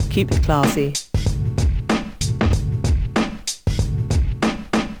Keep it classy.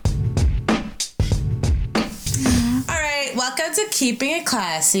 Welcome to Keeping It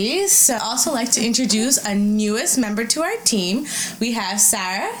Classy. So I'd also like to introduce a newest member to our team. We have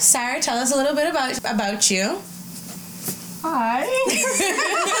Sarah. Sarah, tell us a little bit about you. Hi.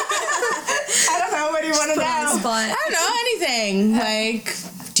 I don't know. What do you want to know? I don't know, anything. Like,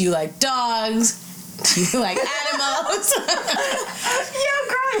 do you like dogs? Do you like animals? Yo,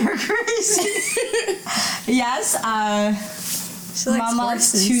 girl, you're crazy. Yes. She likes Mama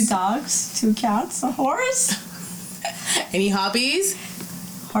horses. likes 2 dogs, 2 cats, a horse. Any hobbies?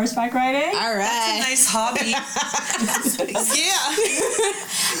 Horseback riding. All right. Nice hobby.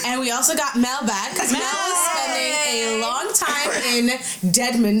 Yeah. And we also got Mel back because Mel is spending a long time in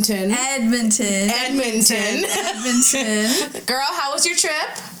Edmonton. Girl, how was your trip?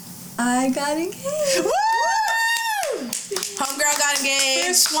 I got engaged. Woo! Homegirl got engaged.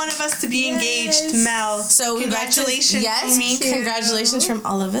 First one of us to be engaged, Mel. So congratulations. Yes, congratulations from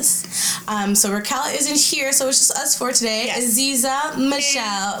all of us. So Raquel isn't here, so it's just us 4 today. Yes. Aziza,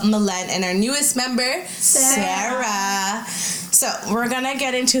 Michelle, Milen, and our newest member, Sarah. So we're gonna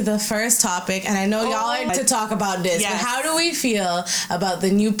get into the first topic, and I know y'all are to talk about this, but how do we feel about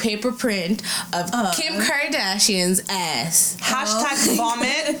the new paper print of Kim Kardashian's ass? Hashtag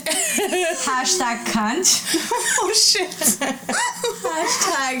vomit. Hashtag cunt. Oh shit.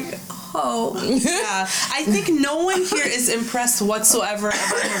 Hashtag hoe. Yeah. I think no one here is impressed whatsoever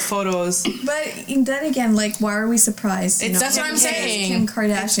about her photos. But then again, like, why are we surprised? That's what I'm saying. Kim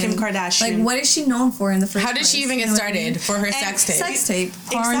Kardashian. It's Kim Kardashian. Like, what is she known for in the first How did place? she even get You know what I started mean? for her sex tape? Sex tape.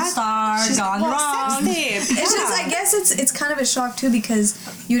 Porn star gone wrong. Sex tape. It's just, I guess it's kind of a shock too, because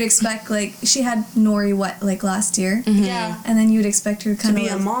you'd expect, like, she had Nori last year, Yeah. and then you'd expect her to kind To of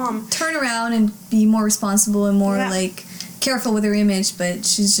be a mom. turn around and be more responsible and more Yeah. like careful with her image, but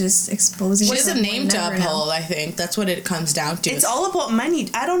she's just exposing. She has a herself name more to than ever now. uphold, I think. That's what it comes down to. It's all about money.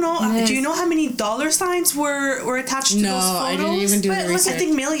 I don't know. It Do you is. know how many dollar signs were attached to No, those photos? I didn't even do But the look, research. I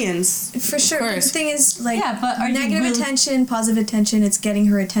think millions. For sure. Of But course. the thing is, like, Yeah, but are you negative really- attention, positive attention, it's getting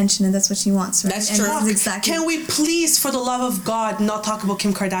her attention, and that's what she wants, right? That's and true. this is exactly. Can we please, for the love of God, not talk about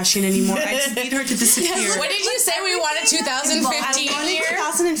Kim Kardashian anymore? I just need her to disappear. What did you say we wanted 2015 I wanted here?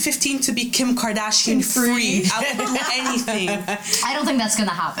 2015 to be Kim Kardashian free. I would do anything. I don't think that's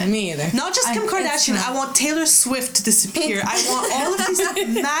gonna happen. Me either. Not just Kim Kardashian. I want Taylor Swift to disappear. I want all of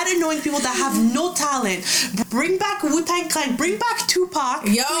these mad annoying people that have no talent. Bring back Wu-Tang Clan. Bring back Tupac.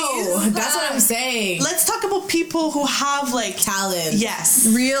 Yo, please. that's what I'm saying. Let's talk about people who have like Talent. Yes.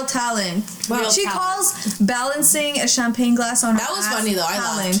 Real talent. Real She talent. calls balancing a champagne glass on her That was ass funny, though. I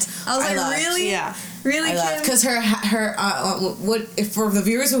talent. laughed. I was I like, laughed. really? Yeah. Really, I love Kim? because her what if for the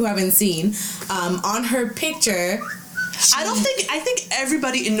viewers who haven't seen on her picture. I think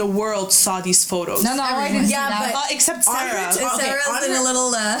everybody in the world saw these photos. No, I didn't see Yeah, that. but- Except On her Sarah. t- And Okay, Sarah's on in her- a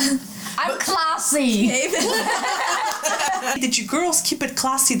little I'm classy. Did you girls keep it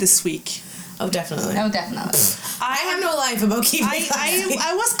classy this week? Oh, definitely. Oh, definitely. I have no life about keeping classy.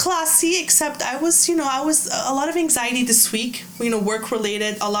 I was classy, except I was a lot of anxiety this week, work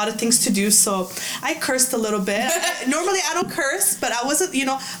related, a lot of things to do, so I cursed a little bit. Normally I don't curse, but I wasn't,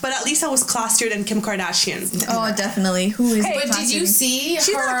 but at least I was classier than Kim Kardashian. Oh, definitely. Who is? But did you see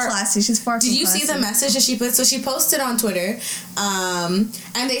She's her? not classy. She's far from Did you classy. see the message that she put? So she posted on Twitter, and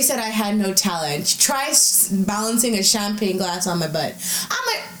they said I had no talent. Try balancing a champagne glass on my butt. I'm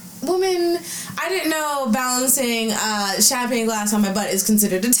like, woman, I didn't know balancing a champagne glass on my butt is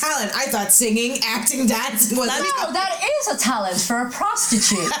considered a talent. I thought singing, acting, dancing was. No, that is a talent for a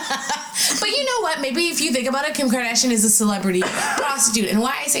prostitute. But you know what? Maybe if you think about it, Kim Kardashian is a celebrity prostitute. And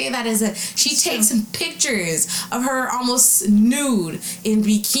why I say that is that she takes pictures of her almost nude in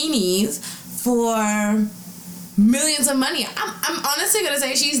bikinis for millions of money. I'm honestly going to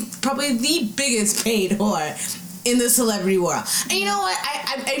say she's probably the biggest paid whore in the celebrity world. And you know what?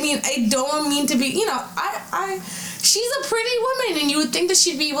 I mean, I don't mean to be, she's a pretty woman, and you would think that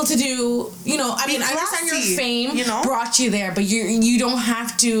she'd be able to do, I mean, I understand your classy, fame you know? brought you there, but you don't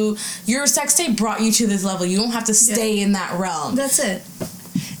have to, your sex tape brought you to this level. You don't have to stay in that realm. That's it.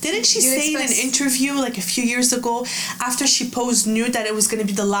 Didn't she You'd say in an expect- interview like a few years ago, after she posed nude, that it was going to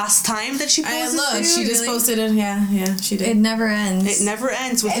be the last time that she I poses look, nude? she just Really? posted it. Yeah, she did. It never ends. It never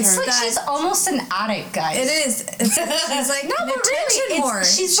ends with It's her. like she's almost an addict, guys. It is. She's like No, an but attention really, whore.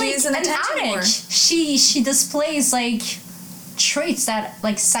 she's She like is an attention addict. whore. She displays like traits that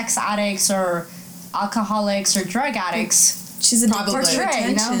like sex addicts or alcoholics or drug addicts She's a Probably. for portray. You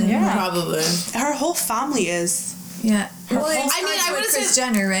know? attention. Yeah. Probably. Her whole family is. Yeah. Well, I mean, I would Kris say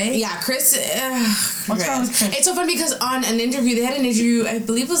Jenner, right? Yeah, Chris. What's wrong with Kris? It's so funny because on an interview, they had an interview. I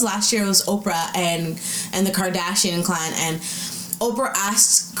believe it was last year. It was Oprah and the Kardashian clan, and Oprah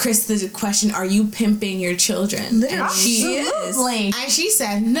asked Kris the question, "Are you pimping your children?" Literally, And she is. Absolutely. And she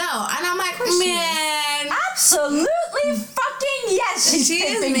said no, and I'm like, man. Absolutely fucking yes. She's She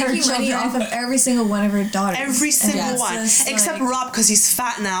is pimping her making money children. off of every single one of her daughters. Every single Yes. one, Just, except like- Rob because he's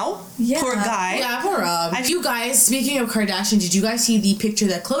fat now. Yeah. Poor guy. Yeah, poor Rob. You guys, speaking of Kardashian, did you guys see the picture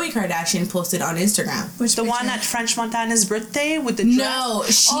that Khloe Kardashian posted on Instagram? Which The one picture? at French Montana's birthday with the dress. No,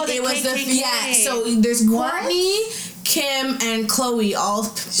 the it was the KKK. So there's Courtney, Kim, and Khloe all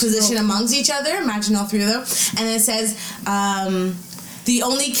positioned amongst each other. Imagine all three of them, and it says the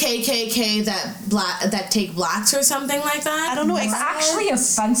only KKK that take blacks or something like that. I don't know It's exactly. actually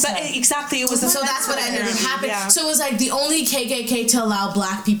offensive. But exactly, it was. So that's what ended up happening. Yeah. So it was like the only KKK to allow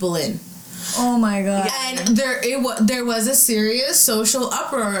black people in. Oh my god. And there was a serious social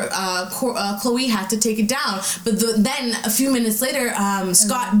uproar. Khloe had to take it down, but then a few minutes later,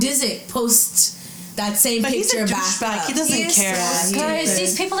 Scott Disick posts that same But he's a picture back douchebag. up. He doesn't He is care. so Guys,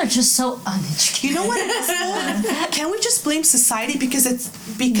 these people are just so uneducated. You know what it is, though? Can we just blame society because it's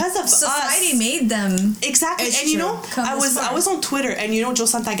because of Society us? made them. Exactly, It's and you true. know, Come I this far. was on Twitter, and you know Joe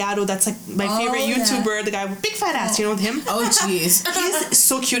Santagato, that's like my Oh, favorite yeah. YouTuber, the guy with big fat ass. You know him? Oh jeez. He's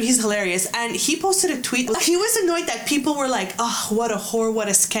so cute. He's hilarious, and he posted a tweet. He was annoyed that people were like, "Oh, what a whore, what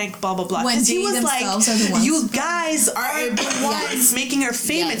a skank," blah blah blah. When 'Cause he they was like, themselves are the ones. "You guys are the ones making her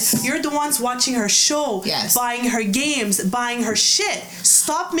famous. Yes. You're the ones watching her show, Yes. buying her games, buying her shit.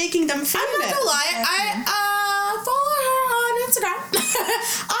 Stop making them famous." I'm not gonna lie, I follow her on Instagram.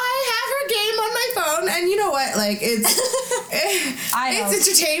 I have her game on my phone, and you know what? Like it's it's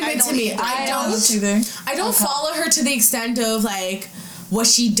entertainment to me. I don't either. I don't follow her to the extent of like what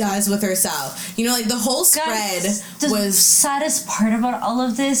she does with herself. You know, like the whole spread Guys, the was saddest part about all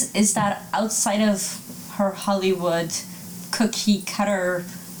of this is that outside of her Hollywood cookie cutter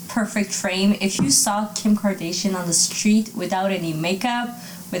perfect frame, if you saw Kim Kardashian on the street without any makeup,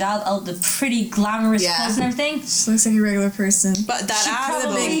 without all the pretty glamorous Yeah. clothes and everything, She looks like a regular person. But that ass,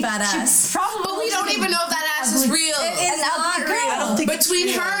 probably- though. big fat ass. she probably but we don't even know if that ass is real. It's an ugly not girl. real. I don't think Between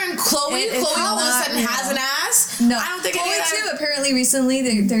it's real. her and Chloe, It's Chloe all of a not sudden real. has an ass. No, I don't think Chloe any of too. that. Apparently,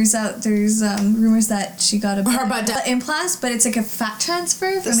 recently there's rumors that she got a Her butt done. implants, but it's like a fat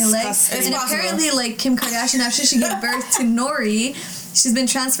transfer from her legs. Disgusting. It's And possible. apparently, like Kim Kardashian, after she gave birth to Nori, she's been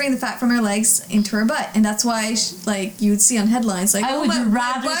transferring the fat from her legs into her butt, and that's why you would see on headlines like, I "Oh, would my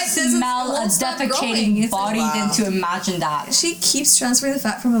rather butt doesn't- smell a won't stop growing." defecating It's like, body wow. than to imagine that. she keeps transferring the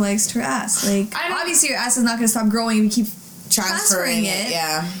fat from her legs to her ass. Like, I don't- obviously, your ass is not going to stop growing if you keep Transferring it,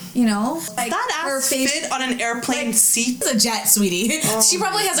 yeah. You know, like That her ass face. fit on an airplane seat. It's a jet, sweetie. she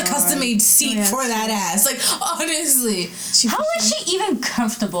probably has a custom-made seat Oh, yeah. for that ass. Like, honestly. How is she even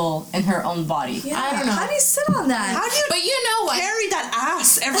comfortable in her own body? Yeah. I don't know. How do you sit on that? How do you But you know what? carry that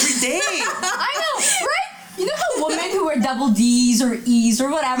ass every day? I know, right? You know how women who wear double D's or E's or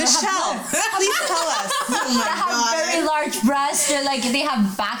whatever Michelle, have, please tell us. that have very large breasts, they're like they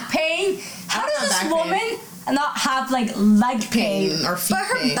have back pain. How I don't does have this back pain. woman not have like leg pain? Pain or feet But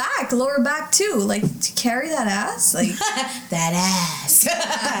her pain. back, lower back too, like to carry that ass, like, That ass.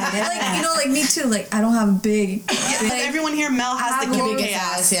 like you know, like me too. Like I don't have a big, But everyone here, Mel has have the lower big Biggest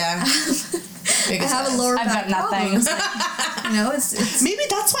ass. ass, yeah. I Biggest have ass. a lower I've back got nothing. problems. Like, you know, it's Maybe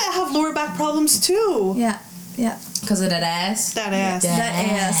that's why I have lower back problems too. yeah. Because of that ass? That ass. That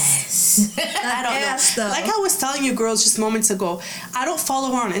ass. I That don't ass, know. though. Like I was telling you girls just moments ago, I don't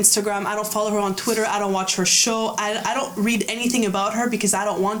follow her on Instagram. I don't follow her on Twitter. I don't watch her show. I don't read anything about her because I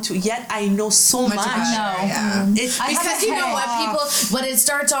don't want to. Yet I know so much. about know. her, yeah. It's I have Because a you know head. what, people, but it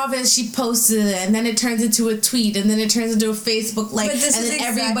starts off as she posted it, and then it turns into a tweet, and then it turns into a Facebook like, But and this then is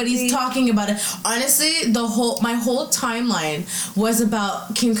everybody's exactly- talking about it. Honestly, my whole timeline was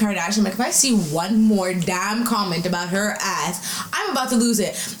about Kim Kardashian. Like, if I see one more damn comment about her ass, I'm about to lose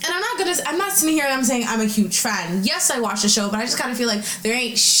it. And I'm not sitting here and I'm saying I'm a huge fan. Yes, I watch the show, but I just kind of feel like there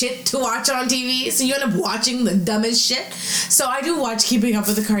ain't shit to watch on TV, so you end up watching the dumbest shit. So I do watch Keeping Up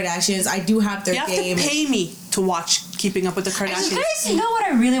with the Kardashians. I do have their you have game. to pay me to watch Keeping Up with the You Kardashians. guys, you know what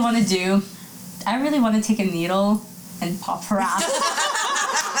I really want to do? I really want to take a needle and pop her ass.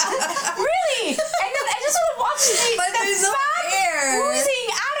 Really? And then I just want to watch But the there's no fat air. oozing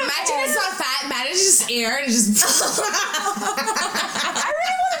out of Imagine it. it's not fat. Imagine it's just air and it's just. I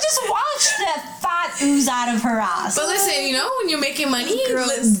really want to just watch the fat ooze out of her ass. But listen, you know, when you're making money,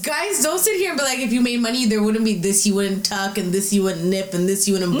 Gross. guys, don't sit here and be like, if you made money, there wouldn't be this you wouldn't tuck, and this you wouldn't nip, and this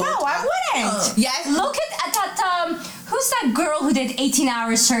you wouldn't. No, bolt I up. wouldn't. Yes. Look at that. Who who's that girl who did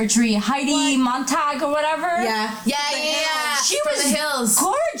 18-hour surgery? Heidi Montag or whatever? Yeah. She From was the hills.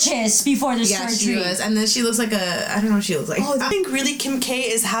 gorgeous before the Yeah, surgery. she was. And then she looks like I don't know what she looks like. I think really Kim K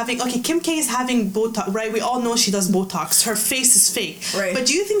is having Botox, right? We all know she does Botox. Her face is fake. Right. But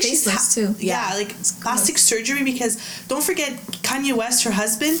do you think she's Faceless, too. Yeah, like plastic surgery, because don't forget Kanye West, her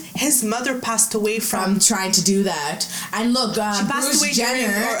husband, his mother passed away from from trying to do that. And look, she passed Bruce away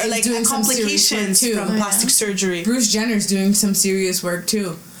Jenner during, is doing some serious work complications too. from plastic surgery. Bruce Jenner's doing some serious work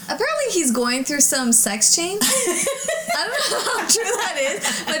too. Apparently, he's going through some sex change. I don't know how true that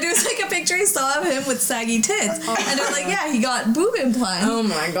is, but there's like a picture I saw of him with saggy tits, and they're like, yeah, he got boob implants. Oh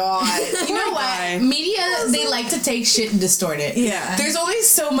my god! You know God. what? Media, they like to take shit and distort it. Yeah. There's only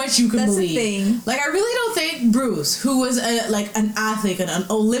so much you can That's the believe. thing. Like I really don't think Bruce, who was an athlete, an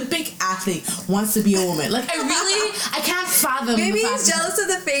Olympic athlete, wants to be a woman. Like I can't fathom. Maybe the he's fact jealous of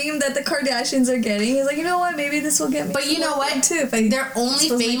the fame that the Kardashians are getting. He's like, you know what? Maybe this will get me. But you know what? Too, if I They're only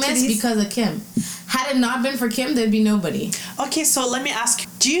expose my famous titties. because of Kim. Had it not been for Kim, there'd be nobody. Okay, so let me ask you,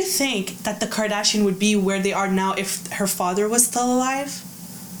 do you think that the Kardashian would be where they are now if her father was still alive?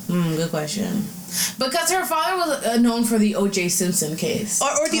 Good question. Because her father was known for the O.J. Simpson case.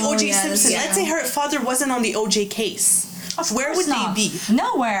 Or the Oh, O.J. yeah, that's- Simpson. yeah. Let's say her father wasn't on the O.J. case. Where course would not. they be?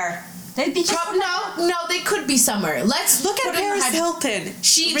 Nowhere. They'd be just No, they could be somewhere. Let's Look at put in Paris hype- Hilton.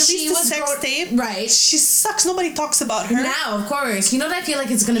 She released a was sex grown- tape. right. She sucks. Nobody talks about her. Now, of course. You know what I feel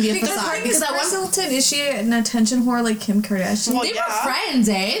like it's gonna be a Because facade. Because at Paris one Hilton, is she an attention whore like Kim Kardashian? Well, they yeah. were friends,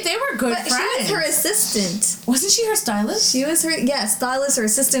 eh? They were good But friends. she was her assistant. Wasn't she her stylist? She was her, stylist or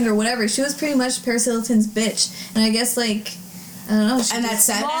assistant or whatever. She was pretty much Paris Hilton's bitch. And I guess, like, I don't know. She And that's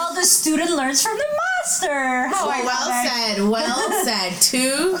sad. well, the student learns from the master. How I Well love it. said. Well said.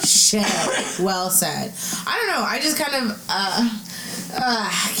 Touche. Well said. I don't know. I just kind of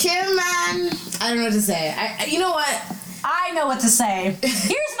Kim, man. I don't know what to say. You know what? I know what to say.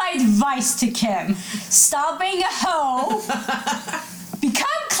 Here's my advice to Kim. Stop being a hoe. Become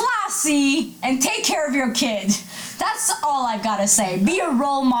classy and take care of your kid. That's all I've got to say. Be a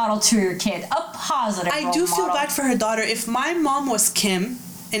role model to your kid. A positive I role do feel model. bad for her daughter. If my mom was Kim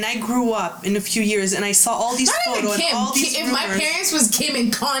and I grew up in a few years and I saw all these Not even photos and Kim. all these If my rumors. parents was Kim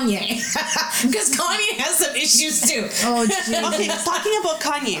and Kanye, because Kanye has some issues too. Oh, jeez. Okay, talking about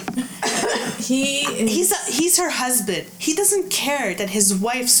Kanye. He's her husband. He doesn't care that his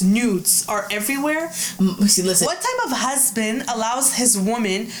wife's nudes are everywhere. See, listen. What type of husband allows his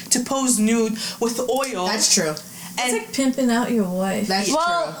woman to pose nude with oil? That's true. It's And like pimping out your wife. That's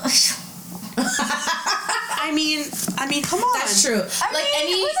Well, true. I mean, come on. That's true. I Like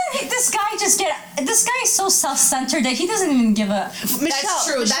mean, any. this guy just get. This guy is so self-centered that he doesn't even give a. Michelle,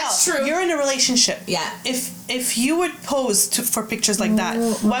 true, that's Michelle, true. You're in a relationship. Yeah. If you would pose for pictures like that,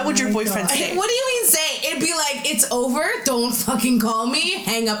 Oh what would your my boyfriend God. say? What do you mean say? It'd be like, it's over, don't fucking call me,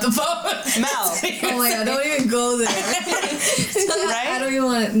 hang up the phone. Mel. Oh my god, don't even go there. I don't even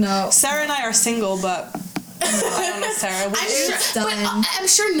want to know. Sarah and I are single, but I don't know, Sarah. Would I'm you? sure, but done. I'm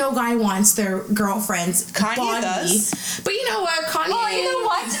sure no guy wants their girlfriend's Kanye body. does. But you know what, Kanye. Well, you know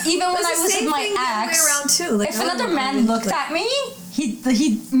what? Even when I was with my ex, around too. Like, if I don't another know, man like- looked at me,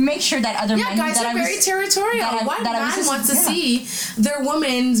 he'd make sure that other Yeah, men guys that are I was, very territorial. that I- What that I was man just- wants to yeah. see their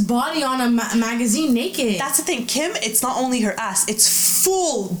woman's body on a magazine naked? That's the thing. Kim, it's not only her ass; it's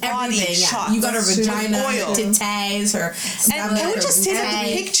full body everything. Yeah. shot. You got her with vagina, oil. titties, her. And can we just say that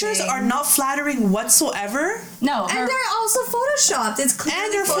the pictures are not flattering whatsoever? no, And her, they're also photoshopped. It's clearly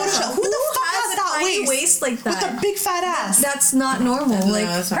And they're photoshopped. Who the fuck has that tiny waist? like With that? a big fat ass. That's not normal. No, Like,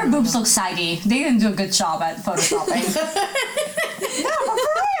 that's her not- boobs look saggy. They didn't do a good job at photoshopping. No, but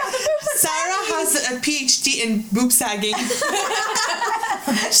for real, the boobs look Sarah saggy. has a PhD in boob sagging.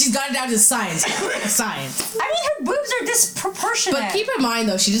 She's got it down to science. Science. I mean, her boobs are disproportionate. But keep in mind,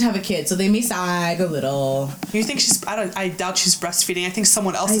 though, she did have a kid, so they may sag a little. You think she's? I doubt she's breastfeeding. I think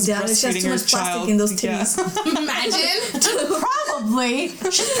someone else I is doubt it. She has breastfeeding too her much plastic child. in those Yeah. titties. Imagine. Probably.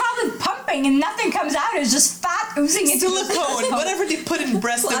 She's probably pumping and nothing comes out. It's just fat oozing into Silicone, whatever they put in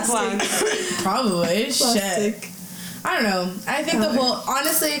breast Plastic. implants. Probably. Shit. Plastic. I don't know. I think the whole,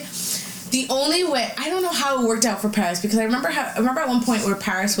 honestly, the only way, I don't know how it worked out for Paris, because I remember at one point where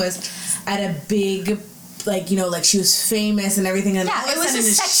Paris was at a big, like, you know, like she was famous and everything, and Yeah, all of it was sudden a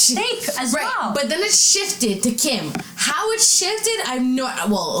sex tape as right, well. but then it shifted to Kim. How it shifted, I'm not.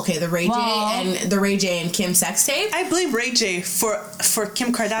 Well, okay, the Ray J and Kim sex tape. I blame Ray J for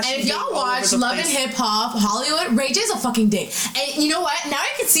Kim Kardashian. And if being y'all all watch over the Love and place. Hip Hop Hollywood, Ray J's a fucking dick. And you know what? Now I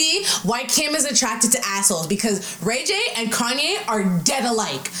can see why Kim is attracted to assholes, because Ray J and Kanye are dead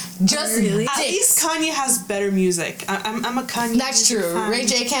alike. Just Really? dicks. At least Kanye has better music. I'm a Kanye. That's true. fan. Ray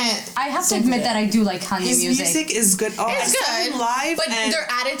J can't. I have to admit that I do like Kanye His music. music is good. Oh, It's I saw him good, live, but and their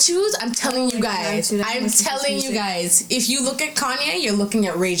attitudes, I'm telling you guys, attitude, I I'm listen to his telling you music. guys, if you look at Kanye, you're looking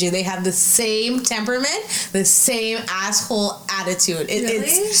at Ray J. They have the same temperament, the same asshole attitude. Really?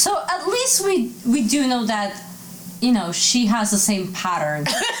 It's So at least we do know that, she has the same pattern.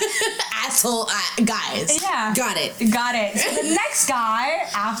 asshole guys. Yeah. Got it. Got it. So the next guy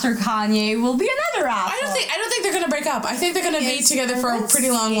after Kanye will be another rapper. I don't think they're gonna break up. I think they're gonna be Yes, together I for a read- pretty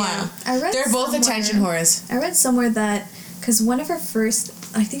long yeah. while. I read They're both somewhere- attention whores. I read somewhere that because one of her first,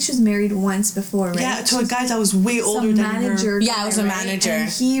 I think she was married once before, right? yeah, to a guy that was way older Some than manager. her. Yeah, it was a guy, manager. And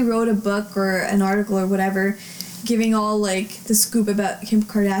he wrote a book or an article or whatever, giving all like the scoop about Kim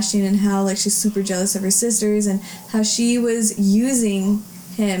Kardashian and how like she's super jealous of her sisters and how she was using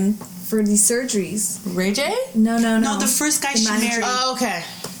him for these surgeries. Ray J? No. No, the first guy The she manager. married. Oh, okay.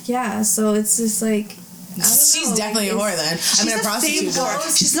 Yeah, so it's just like. I don't She's know, definitely a like, whore then. She's I mean, a a fame prostitute.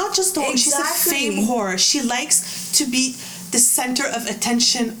 whore. She's not just a whore. She's a Exactly. fame whore. She likes to be the center of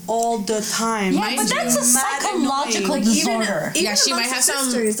attention all the time. Yeah, Mind but that's a you, mad psychological annoying. disorder. Even Yeah, she might amongst have her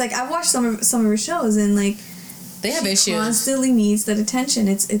some- sisters. Like I've watched some of her shows and like They have she issues. constantly needs that attention.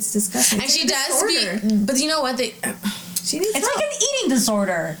 It's disgusting. And It's she a does disorder. but you know what? She needs It's help. like an eating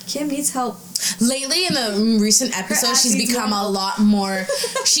disorder. Kim needs help. Lately in the recent episode, she's attitude's become a normal. lot more.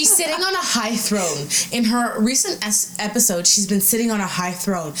 She's sitting on a high throne. In her recent episode, she's been sitting on a high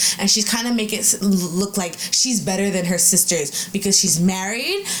throne, and she's kind of make it look like she's better than her sisters because she's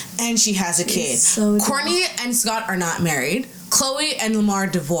married and she has a kid. so Kourtney and Scott are not married. Chloe and Lamar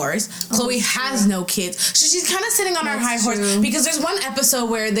divorced. Chloe has no kids. So she's kind of sitting on her high That's horse true. because there's one episode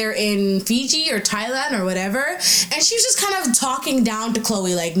where they're in Fiji or Thailand or whatever, and she was just kind of talking down to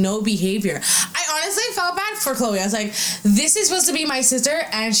Chloe, like, no behavior. I honestly felt bad for Chloe. I was like, this is supposed to be my sister,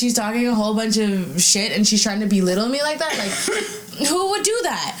 and she's talking a whole bunch of shit, and she's trying to belittle me like that. Like, who would do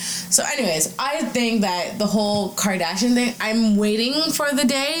that? So anyways, I think that the whole Kardashian thing, I'm waiting for the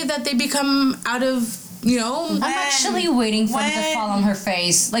day that they become out of, I'm actually waiting for it to when- fall on her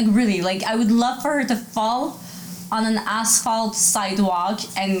face. Like, really. Like, I would love for her to fall on an asphalt sidewalk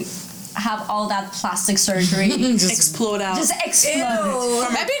and have all that plastic surgery Explode out. just explode.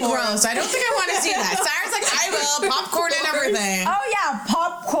 That'd be gross. I don't think I want to see that. Sarah's like, I will. Popcorn and everything. Oh, yeah.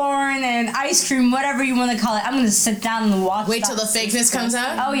 Popcorn and ice cream, whatever you want to call it. I'm going to sit down and watch Wait till the that. fakeness comes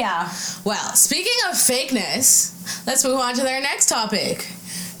out. Oh, yeah. Well, speaking of fakeness, let's move on to their next topic.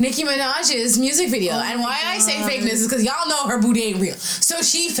 Nicki Minaj's music video. And why I say fakeness is because y'all know her booty ain't real. So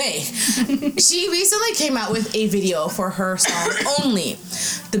she fake. She recently came out with a video for her song Only.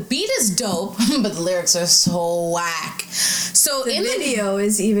 The beat is dope, but the lyrics are so whack. So The in the video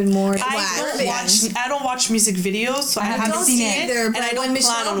is even more. I don't watch music videos, so I haven't don't seen see it, either, and but I when don't plan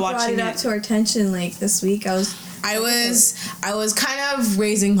Michelle on brought watching it up it. to our attention like this week, I was kind of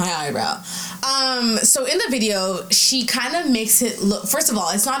raising my eyebrow. So in the video, she kind of makes it look. First of all,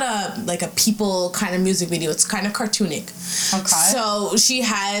 it's not a people kind of music video. It's kind of cartoonic. Okay. So she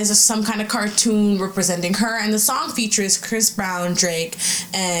has some kind of cartoon representing her, and the song features Chris Brown, Drake,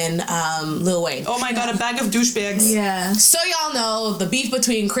 and Lil Wayne. Oh my god, a bag of douchebags. yeah. So y'all know the beef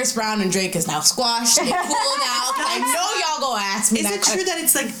between Chris Brown and Drake is now squashed. They're cool now. I know y'all go ask me Is that it true question. that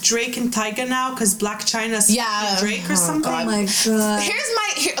it's like Drake and Tyga now? Because Black China's Yeah. Drake or Oh, something? Oh my god.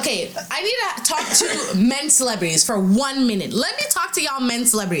 Okay, I need to talk to men celebrities for 1 minute. Let me talk to y'all men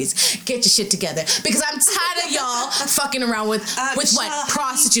celebrities. Get your shit together. Because I'm tired of y'all fucking around with what?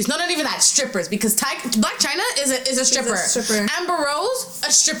 Prostitutes. No, not even that. Strippers. Because Black China is a stripper. stripper. Amber Rose,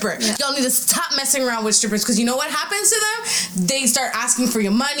 a stripper. Y'all need to stop messing around with strippers. Because you know what happens to them? They start asking for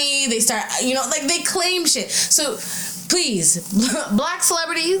your money. They start, like they claim shit. So please, black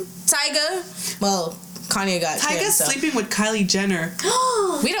celebrity, Tyga. Well, Kanye got Tyga's kids, so. sleeping with Kylie Jenner,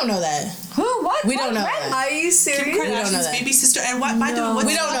 We don't know that. Who? What? We What? don't know When? that. Are you Kim serious? don't know Kardashian's that. baby sister. And what? By the way, No. what's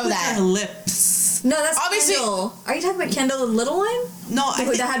We don't up know with that. her lips? No, that's Obviously- Kendall. Are you talking about Kendall, the little one? No, I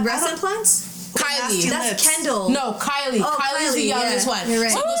think That had breast I don't- implants? Kylie. That's lips. Kendall. No, Kylie. Oh, Kylie's the Kylie, youngest yeah. one. You're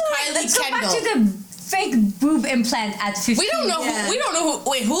right. So it was Kylie Let's go Kendall. back to the fake boob implant at 15. We don't know Yeah. who. We don't know who.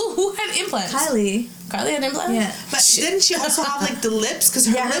 Wait, who had implants? Kylie. Kylie had implants. Yeah. But didn't she also have like the lips? Because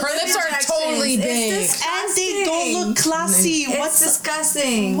her lips, Her lips are injections. totally It's big. and they don't look classy. It's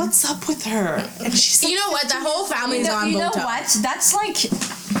disgusting. What's up with her? And she's You know what? That whole family's You know, on you know Botox. what? That's like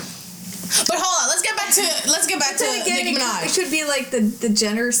But hold on, let's get back to Then again, Nicki it Minaj. could be like the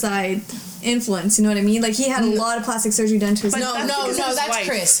Jenner side influence. You know what I mean? Like he had a lot of plastic surgery done to his. But No, that's because of his that's wife.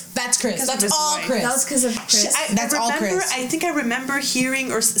 Chris. That's Chris. Because of That's his all wife. Chris. That was because of Chris. That's all Chris. I think I remember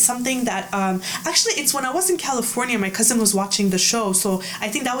hearing or something that actually it's when I was in California. My cousin was watching the show, so I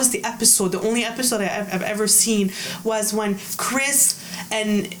think that was the episode. The only episode I've ever seen was when Chris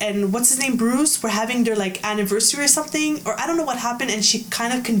and what's his name, Bruce, were having their like anniversary or something, or I don't know what happened, and she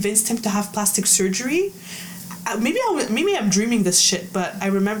kind of convinced him to have plastic surgery. Maybe I'm dreaming this shit, but I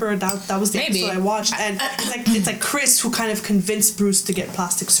remember that was the Maybe. episode I watched, and it's like Chris who kind of convinced Bruce to get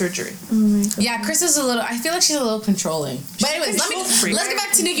plastic surgery. Oh my God. Yeah, Chris is a little. I feel like she's a little controlling. But anyways, control freak. let's get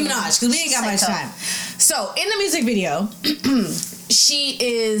back to Nicki Minaj because we ain't got much Psycho. time. So in the music video, she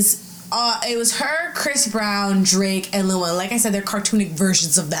is. It was her, Chris Brown, Drake, and Lil Wayne. Like I said, they're cartoonic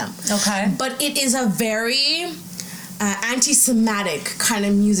versions of them. Okay. But it is a very anti-Semitic kind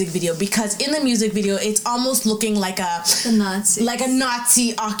of music video because in the music video, it's almost looking like The Nazis. a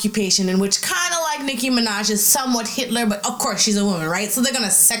Nazi occupation, in which kind of like Nicki Minaj is somewhat Hitler, but of course she's a woman, right? So they're gonna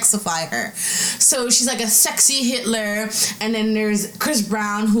sexify her. So she's like a sexy Hitler, and then there's Chris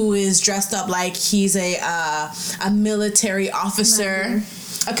Brown who is dressed up like he's a military officer.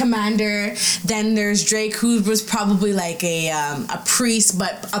 A commander. Then there's Drake, who was probably like a priest,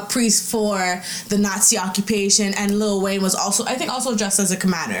 but a priest for the Nazi occupation. And Lil Wayne was also, I think, also dressed as a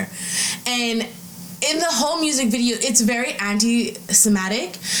commander. And in the whole music video, it's very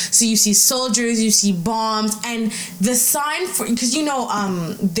anti-Semitic. So you see soldiers, you see bombs, and the sign for, because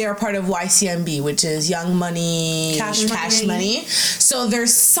they're part of YCMB, which is Young Money, Cash Money. So their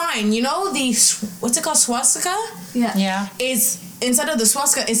sign, what's it called, swastika? Yeah. Yeah. Is instead of the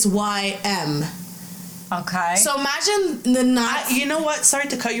swastika, it's YM. Okay. So imagine the not. You know what? Sorry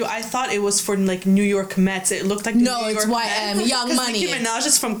to cut you. I thought it was for like New York Mets. It looked like the No, New it's York YM, Mets. Young 'Cause Money. Nicki Minaj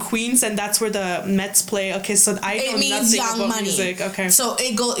is from Queens, and that's where the Mets play. Okay, so I know It means nothing Young about Money. music. Okay. So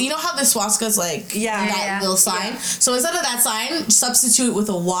it go. You know how the swastika is like Yeah. that Yeah. little sign. So instead of that sign, substitute with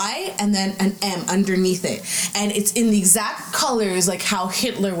a Y and then an M underneath it, and it's in the exact colors like how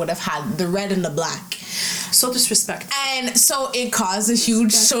Hitler would have had, the red and the black. So disrespectful. And so it caused a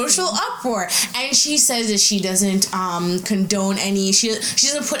huge social uproar. And she says that she doesn't condone any, she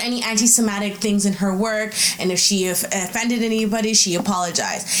doesn't put any anti-Semitic things in her work. And if she offended anybody, she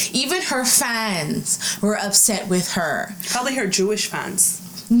apologized. Even her fans were upset with her. Probably her Jewish fans.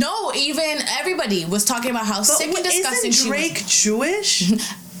 No, even everybody was talking about how sick and disgusting isn't she Drake Jewish? was.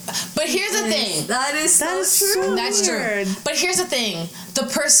 But here's the thing. That is so true. That's weird. true. But here's the thing: the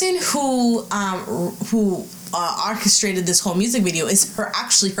person who orchestrated this whole music video is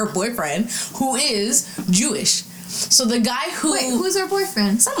her boyfriend, who is Jewish. So the guy who Wait, who's her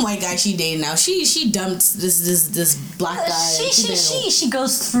boyfriend? some white guy she dating now. She dumped this black guy. and she dated She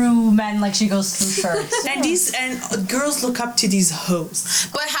goes through men like she goes through shirts. and girls look up to these hoes.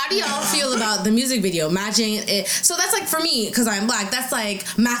 But how do y'all feel about the music video? Imagine it. So that's like, for me, because I'm black, that's like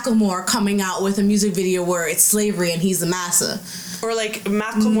Macklemore coming out with a music video where it's slavery and he's the massa. Or like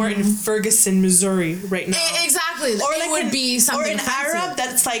Macklemore in Ferguson, Missouri, right now. Exactly. Or it like would be something or an offensive. Arab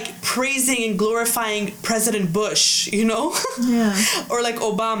that's like praising and glorifying President Bush, Yeah. or like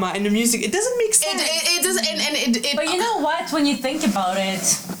Obama in the music. It doesn't make sense. It does, and it But you know what? When you think about it,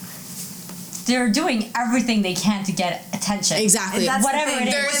 they're doing everything they can to get attention. Exactly. And that's Whatever the thing. it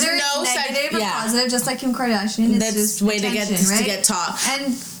is. There's Whether it's no negative or yeah. positive, just like Kim Kardashian. It's That's just way to get attention, to right? get taught.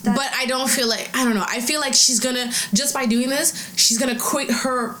 And But I don't feel like, I don't know, I feel like she's gonna, just by doing this, she's gonna quit,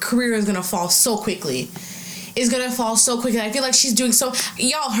 her career is gonna fall so quickly. It's gonna fall so quickly. I feel like she's doing so,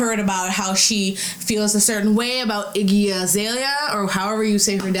 y'all heard about how she feels a certain way about Iggy Azalea, or however you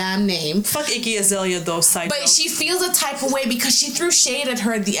say her damn name. Fuck Iggy Azalea though, side But note. she feels a type of way because she threw shade at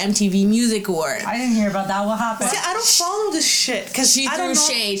her at the MTV Music Award. I didn't hear about that. What happened? See, I don't follow this shit because She I threw don't know.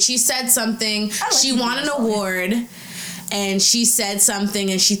 shade. She said something. like She Iggy won an Azalea. award, and she said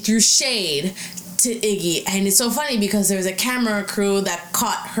something, and she threw shade to Iggy. And it's so funny because there was a camera crew that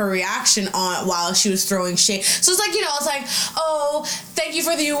caught her reaction on while she was throwing shade. So it's like, it's like, oh, thank you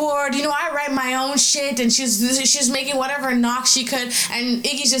for the award. I write my own shit, and she's making whatever knock she could, and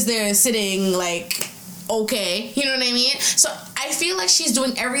Iggy's just there sitting like, okay, you know what I mean? So I feel like she's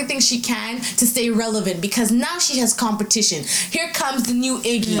doing everything she can to stay relevant because now she has competition. Here comes the new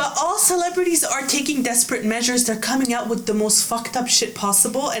Iggy. But all celebrities are taking desperate measures. They're coming out with the most fucked up shit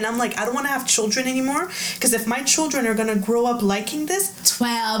possible. And I'm like, I don't want to have children anymore. Because if my children are going to grow up liking this,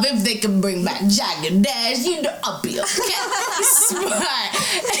 12, if they can bring back Jack and Dash, I'll be okay. Smart.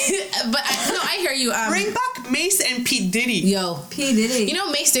 But I hear you. bring back Mace and Pete Diddy. Yo. P. Diddy.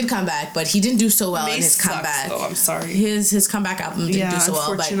 Mace did come back, but he didn't do so well in Mace his sucks, comeback. though, I'm sorry. His comeback comeback album didn't do so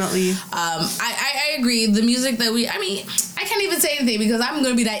well. But unfortunately. I agree. The music that I can't even say anything because I'm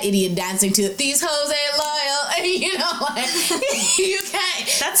gonna be that idiot dancing to These Hoes Ain't Loyal. And you know what? You can't.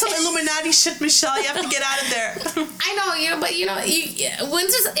 That's some Illuminati shit, Michelle. You have to get out of there. I know, but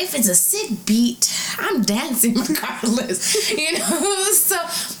if it's a sick beat, I'm dancing regardless. So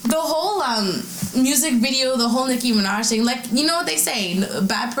the whole music video, the whole Nicki Minaj thing, like, you know what they say,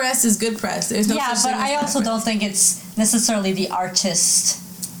 bad press is good press. There's no yeah, such but thing as I bad also press. don't think it's necessarily the artist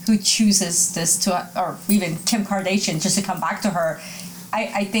who chooses this to, or even Kim Kardashian, just to come back to her.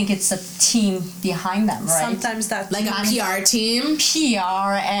 I think it's a team behind them, right? Sometimes that's Like a PR team.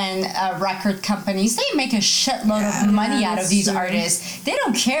 PR and record companies, they make a shitload of money out of these artists. They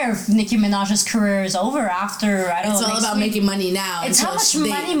don't care if Nicki Minaj's career is over after, I don't know. It's all about making money now. It's how much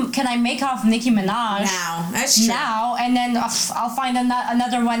money can I make off Nicki Minaj now? That's true. now, and then I'll find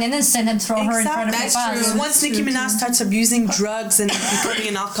another one innocent and throw her in front of That's the bus. true. Once Nicki Minaj starts abusing drugs and becoming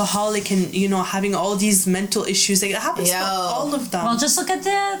an alcoholic and, having all these mental issues, like, it happens to all of them. Well, just look at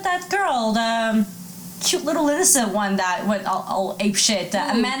that girl, the cute little innocent one that went all ape shit,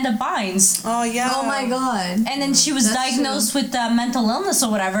 Amanda Bynes. Oh, yeah. Oh my god. And then she was That's diagnosed with mental illness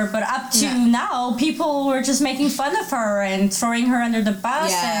or whatever, but up to now, people were just making fun of her and throwing her under the bus.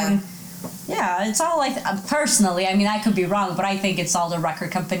 Yeah. And yeah, it's all like, personally, I mean, I could be wrong, but I think it's all the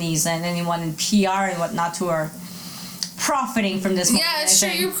record companies and anyone in PR and whatnot who are profiting from this. Yeah, sure,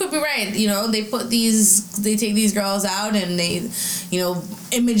 you could be right. They take these girls out and they,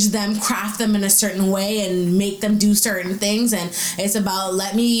 image them, craft them in a certain way and make them do certain things. And it's about,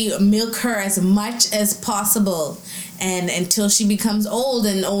 let me milk her as much as possible. And until she becomes old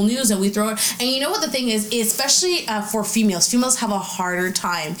news, and we throw her. And you know what the thing is, especially for females have a harder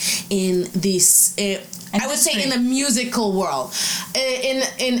time in this. I would say in the musical world.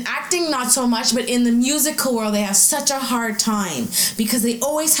 In acting, not so much, but in the musical world, they have such a hard time because they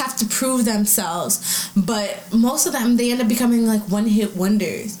always have to prove themselves. But most of them, they end up becoming like one-hit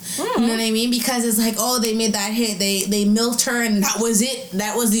wonders. Mm-hmm. You know what I mean? Because it's like, oh, they made that hit. They milked her, and that was it.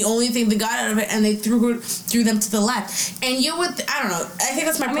 That was the only thing they got out of it, and they threw them to the left. And I don't know. I think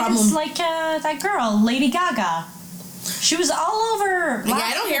that's my problem. It's like that girl, Lady Gaga. She was all over. Yeah,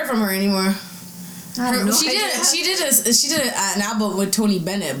 I don't hear from her anymore. She did an album with Tony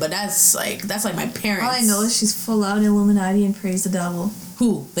Bennett, but that's like my parents. All I know is she's full out Illuminati and praise the devil.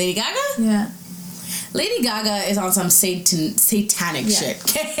 Who? Lady Gaga? Yeah. Lady Gaga is on some satanic shit.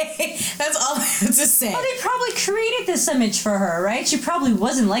 Okay, that's all I have to say. Well, they probably created this image for her, right? She probably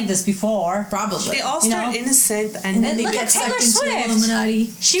wasn't like this before. Probably. They all start innocent, and then they look get at Taylor sucked into Swift. Illuminati.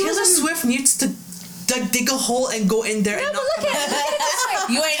 Taylor Swift needs to dig a hole and go in there. No, and but look at it this way.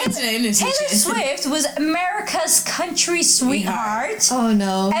 You ain't into the innocent Taylor shit. Swift was America's country sweetheart. Oh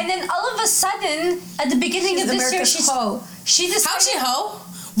no. And then all of a sudden, at the beginning She's of this America's year, hoe. she decided. How's she hoe?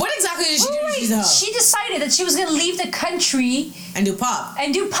 What exactly did she do? Wait, She's a hoe. she decided that she was gonna leave the country And do pop.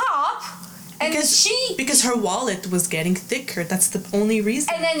 and do pop. And because her wallet was getting thicker. That's the only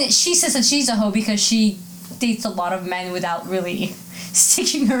reason. And then she says that she's a hoe because she dates a lot of men without really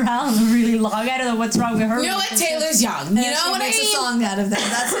sticking around really long. I don't know what's wrong with her. You know what? Taylor's young. You know what I makes mean? a song out of that.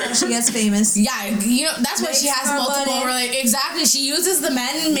 That's how she gets famous. Yeah, that's why she Makes has her multiple. money. Exactly, she uses the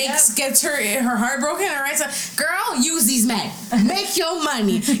men, gets her heart broken. All right, so girl, use these men, make your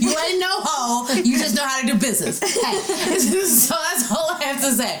money. You ain't no hoe. You just know how to do business. Hey, so that's all I have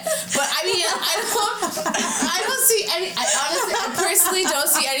to say. But I mean, I don't see any. I personally don't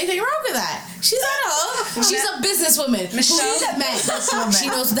see anything wrong with that. She's not a hoe. She's a businesswoman. Michelle, She's a man. She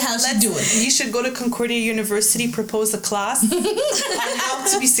knows what the hell she's doing. You should go to Concordia University, propose a class on how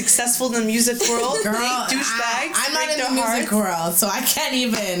to be successful in the music world. Girl, Make douchebags, I'm not break in their the music hearts. world, so I can't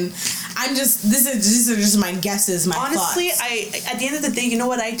even. These are just my guesses, my Honestly, thoughts. at the end of the day, you know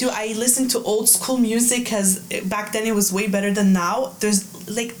what I do? I listen to old school music because back then it was way better than now. There's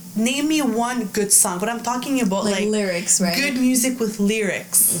name me one good song. But I'm talking about Like lyrics, right? Good music with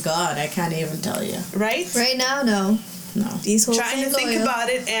lyrics, God, I can't even tell you. right? Right now, no. No. These whole Trying to thing think loyal. about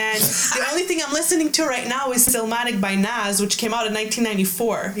it, and the only thing I'm listening to right now is Stillmatic by Nas, which came out in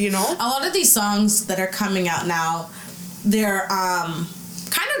 1994. You know, A lot of these songs that are coming out now, they're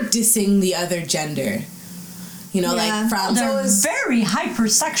kind of dissing the other gender. You know, Yeah. like from They're very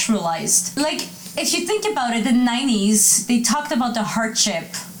hypersexualized. Like, if you think about it, the 90s, they talked about the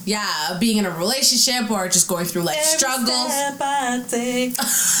hardship. yeah, being in a relationship or just going through like struggles. Step I take. It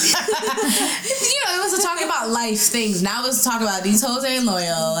was talking about life things. Now it's talking about these hoes ain't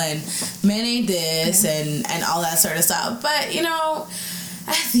loyal and men ain't this and all that sort of stuff. But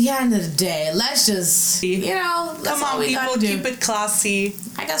at the end of the day, let's just that's Come all on, we people, gotta do. keep it classy.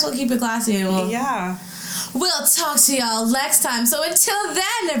 I guess we'll keep it classy and we'll. Yeah. We'll talk to y'all next time. So until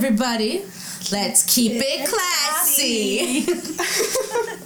then, everybody, let's keep it classy.